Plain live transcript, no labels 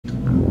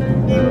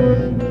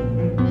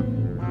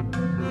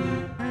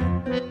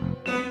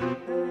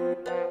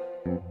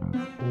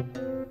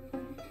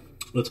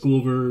Let's go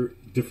over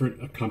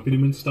different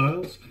accompaniment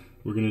styles.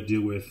 We're going to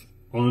deal with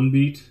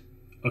on-beat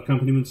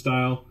accompaniment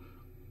style,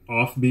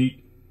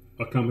 off-beat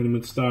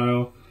accompaniment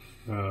style,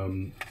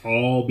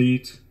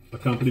 all-beat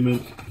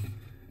accompaniment.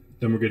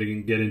 Then we're going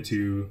to get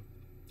into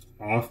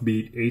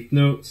off-beat eighth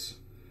notes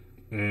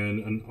and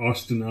an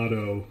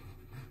ostinato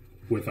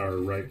with our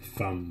right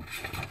thumb.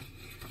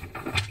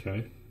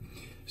 Okay.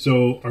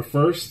 So our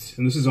first,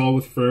 and this is all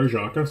with Frere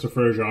Jacques. So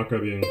Frere Jacques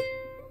being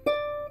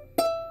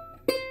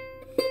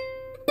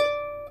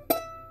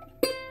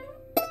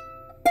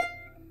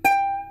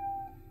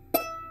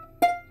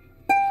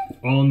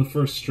all on the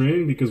first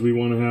string, because we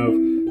want to have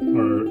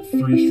our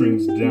 3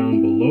 strings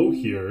down below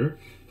here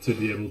to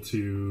be able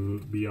to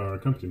be our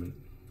accompaniment,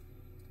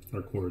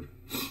 our chord.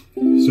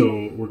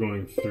 So we're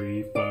going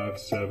 3, 5,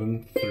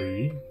 7,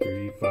 3,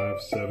 3,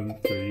 5, 7,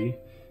 3,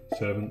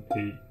 7,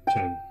 8,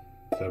 10,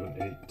 7,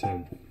 8,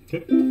 10.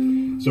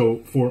 Okay.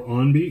 So for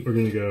on beat, we're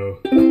going to go.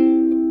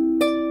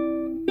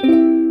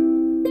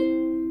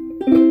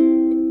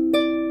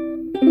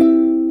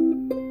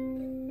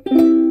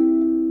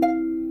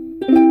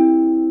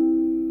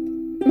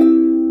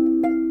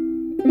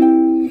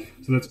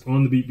 So that's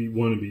on the beat, beat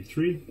 1 and beat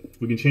 3.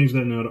 We can change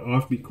that now to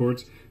offbeat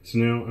chords. So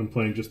now I'm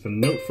playing just the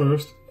note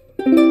first,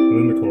 and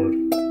then the chord.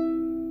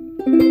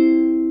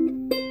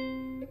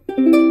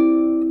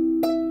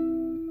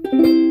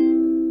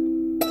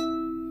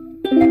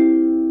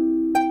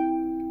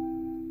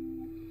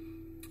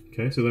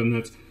 Okay, so then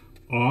that's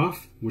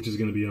off, which is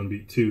going to be on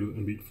beat 2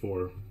 and beat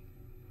 4.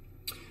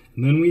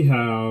 And then we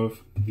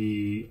have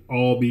the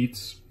all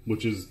beats,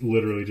 which is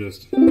literally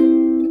just.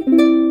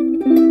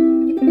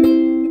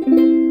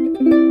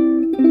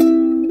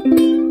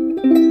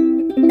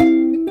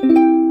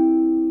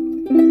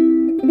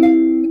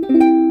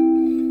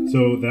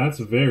 So that's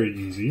very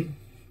easy.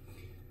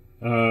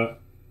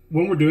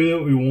 When we're doing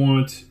it, we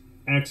want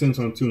accents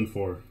on 2 and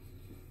 4.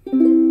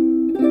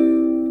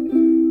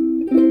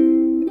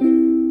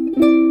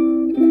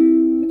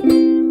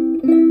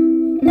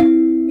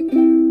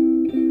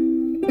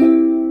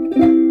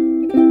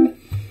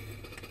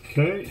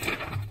 Okay,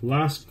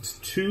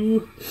 last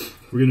 2,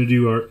 we're going to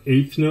do our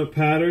 8th note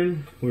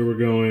pattern, where we're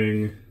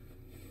going.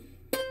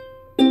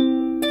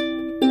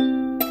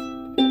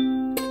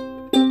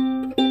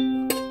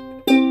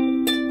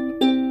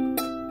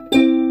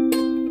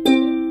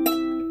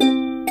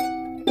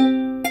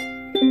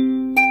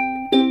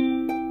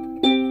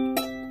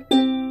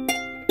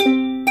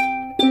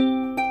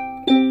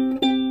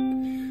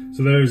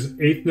 So there's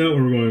 8th note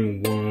where we're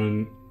going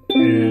 1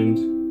 and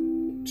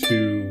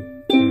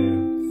 2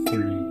 and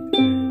 3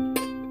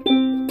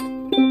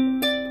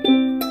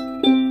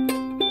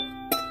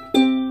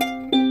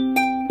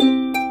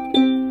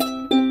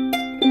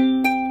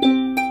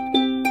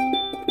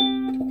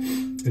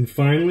 and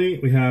finally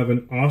we have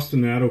an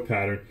ostinato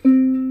pattern.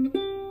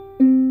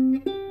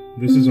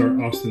 This is our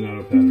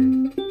ostinato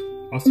pattern.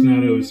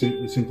 Ostinato is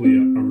simply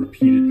a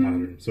repeated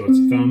pattern. So it's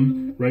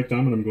thumb, right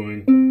thumb, and I'm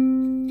going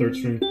 3rd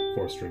string,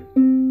 4th string.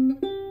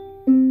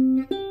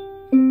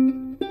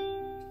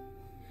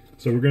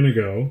 So we're going to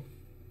go.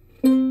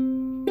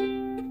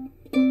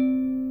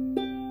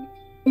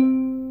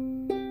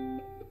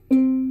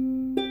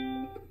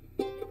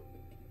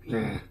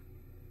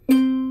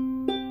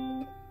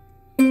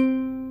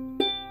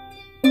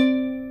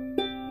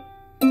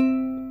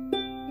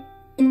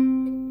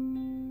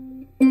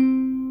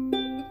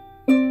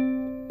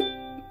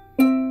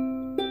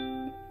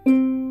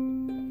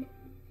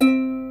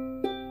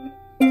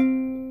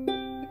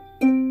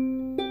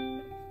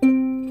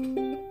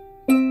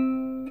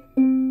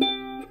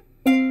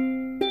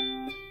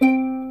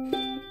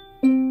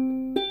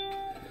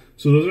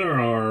 So those are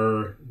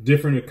our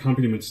different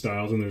accompaniment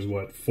styles, and there's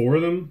what, 4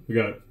 of them? We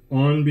got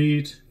on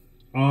beat,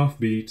 off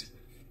beat,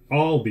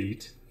 all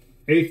beat,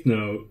 8th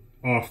note,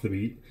 off the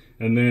beat,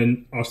 and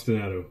then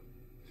ostinato.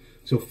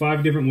 So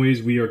 5 different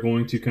ways we are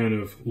going to kind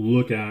of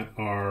look at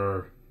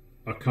our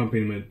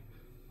accompaniment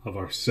of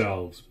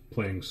ourselves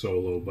playing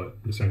solo, but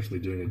essentially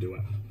doing a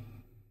duet.